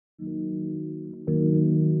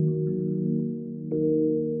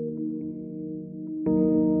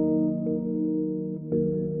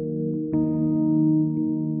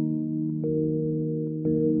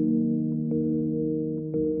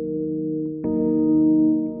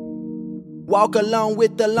Walk along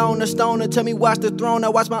with the loner stoner. Tell me watch the throne. I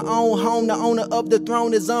watch my own home. The owner of the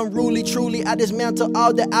throne is unruly. Truly, I dismantle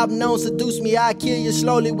all that I've known. Seduce me, I kill you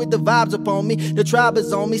slowly with the vibes upon me. The tribe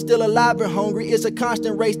is on me, still alive and hungry. It's a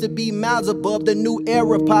constant race to be miles above. The new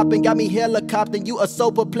era popping got me helicoptering. You are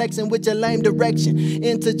so perplexing with your lame direction.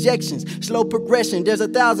 Interjections, slow progression. There's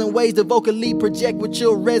 1,000 ways to vocally project what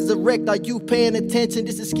you'll resurrect. Are you paying attention?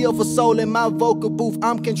 This is skillful soul in my vocal booth.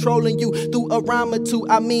 I'm controlling you through a rhyme or two.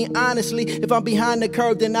 I mean, honestly, if I'm behind the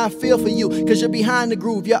curve, then I feel for you, cause you're behind the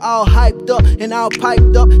groove. You're all hyped up and all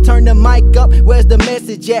piped up. Turn the mic up, where's the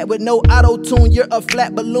message at? With no auto-tune, you're a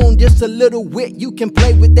flat balloon. Just a little wit, you can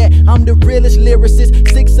play with that. I'm the realest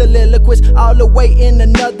lyricist, 6 soliloquists, all the way in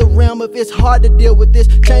another realm. If it's hard to deal with this,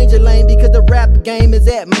 change your lane, because the rap game is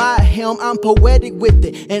at my helm. I'm poetic with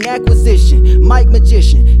it, an acquisition, mic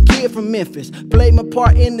magician, kid from Memphis. Played my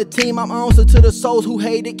part in the team, I'm on. So to the souls who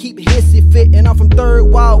hate it, keep hissy fit. And I'm from Third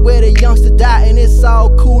Ward, where the youngsters die, and it's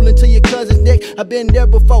all cool until your cousin's neck. I've been there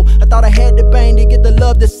before. I thought I had the bang to get the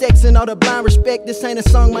love, the sex, and all the blind respect. This ain't a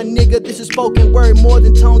song, my nigga. This is spoken word, more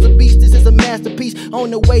than tones of beats. This is a masterpiece. On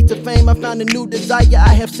the way to fame, I found a new desire.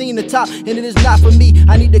 I have seen the top, and it is not for me.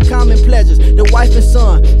 I need the common pleasures, the wife and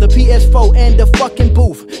son, the PS4 and the fucking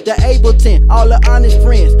booth, the Ableton, all the honest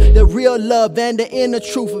friends, the real love and the inner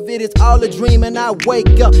truth of it is all a dream. And I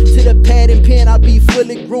wake up to the pad and pen. I'll be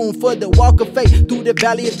fully groomed for the walk of faith through the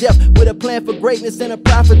valley of death, with a plan for greatness and a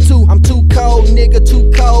prophet too. I'm too cold, nigga,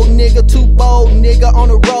 too cold, nigga, too bold, nigga, on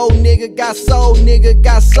the road, nigga, got soul,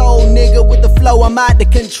 nigga, with the flow, I'm out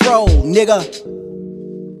of control, nigga.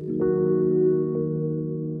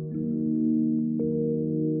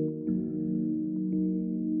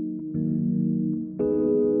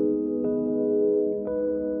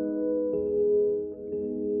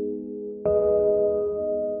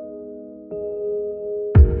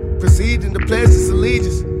 Proceeding to pledge this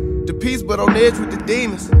allegiance to peace, but on edge with the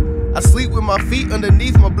demons. I sleep with my feet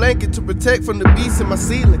underneath my blanket to protect from the beast in my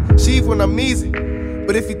ceiling. Sheath when I'm easy,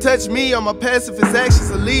 but if you touch me on my passive, his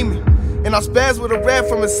actions will leave me. And I spaz with a rap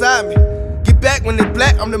from inside me. Get back when they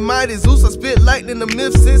black, I'm the mighty Zeus. I spit lightning the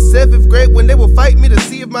myth since 7th grade, when they would fight me to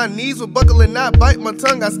see if my knees would buckle and not bite my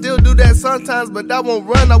tongue. I still do that sometimes, but I won't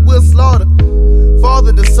run, I will slaughter.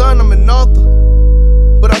 Father to son, I'm an author,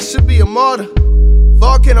 but I should be a martyr.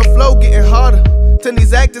 Volcano flow getting harder. Turn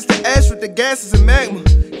these actors to ash with the gases and magma.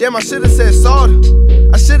 Damn, I should've said solder.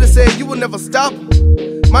 I should've said you will never stop them.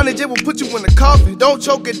 My ninja will put you in the coffin. Don't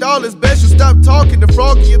choke it all, it's best you stop talking. The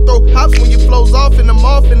frog in your throat hops when you flows off, and I'm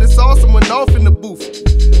off, and it's awesome when off in the booth.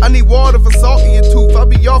 I need water for salt in your tooth. I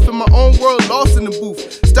be off in my own world, lost in the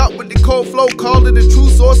booth. Stop with the cold flow, call it a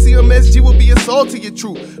truce, or CMSG will be a soul to your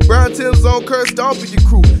truth. Brown Tim's on curse, stomping your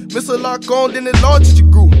crew. Missile lock on, then it launches your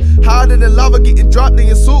crew. Higher than lava, getting dropped in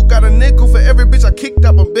your suit. Got a nickel for every bitch I kicked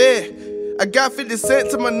out my bed. I got 50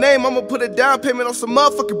 cents to my name, I'ma put a down payment on some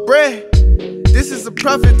motherfucking bread. This is a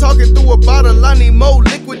prophet talking through a bottle. I need more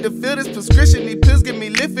liquid to fill this prescription. These pills get me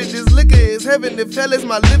lifted. This liquor is heaven. If hell is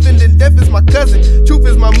my living, then death is my cousin. Truth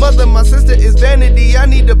is my mother, my sister is vanity. I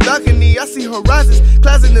need the balcony, I see horizons,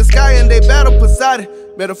 clouds in the sky, and they battle Poseidon.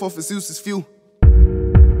 Metaphor for Zeus is few.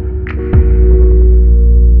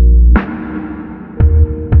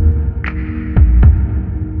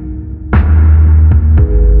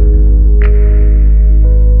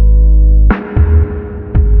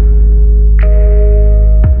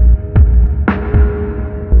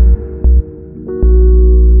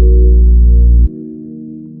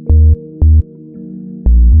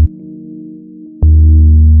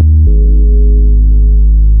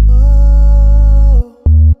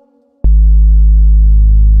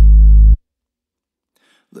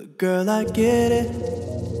 Look, girl, I get it.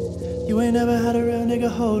 You ain't never had a real nigga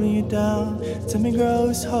holding you down. Tell me, girl,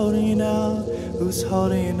 who's holding you now? Who's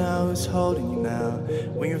holding you now? Who's holding you now?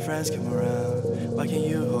 When your friends come around, why can't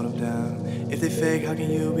you hold them down? If they fake, how can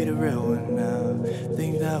you be the real one now?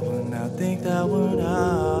 Think that one out, think that one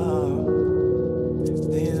out.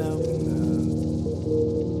 Think that one out.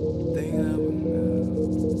 Think that one out.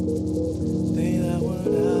 Think that one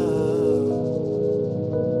out.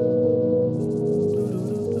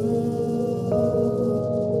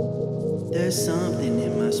 There's something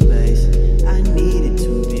in my space. I need it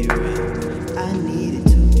to be real. I need it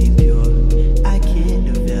to be pure. I can't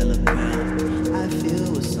develop it. I feel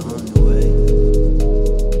what's on the way.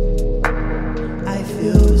 I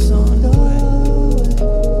feel what's on the way.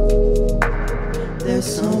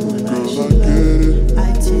 when I should love.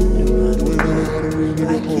 I tend to run away.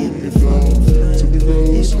 I keep the fucking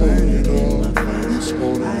flame. It's burning in my face.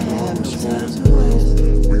 I have no time to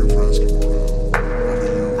waste.